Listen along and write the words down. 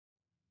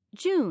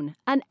June,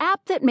 an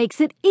app that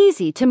makes it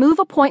easy to move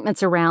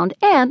appointments around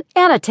and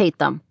annotate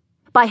them.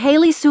 By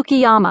Hayley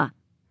Tsukayama.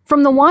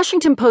 From the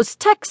Washington Post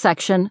Tech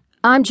section,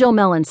 I'm Jill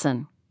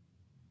Mellinson.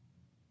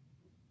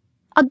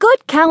 A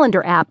good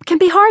calendar app can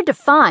be hard to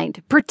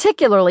find,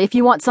 particularly if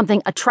you want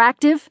something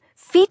attractive,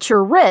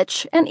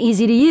 feature-rich, and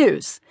easy to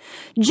use.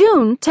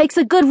 June takes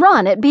a good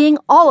run at being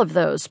all of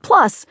those,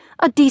 plus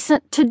a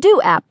decent to-do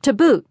app to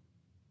boot.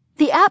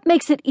 The app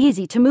makes it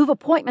easy to move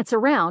appointments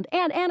around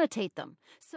and annotate them,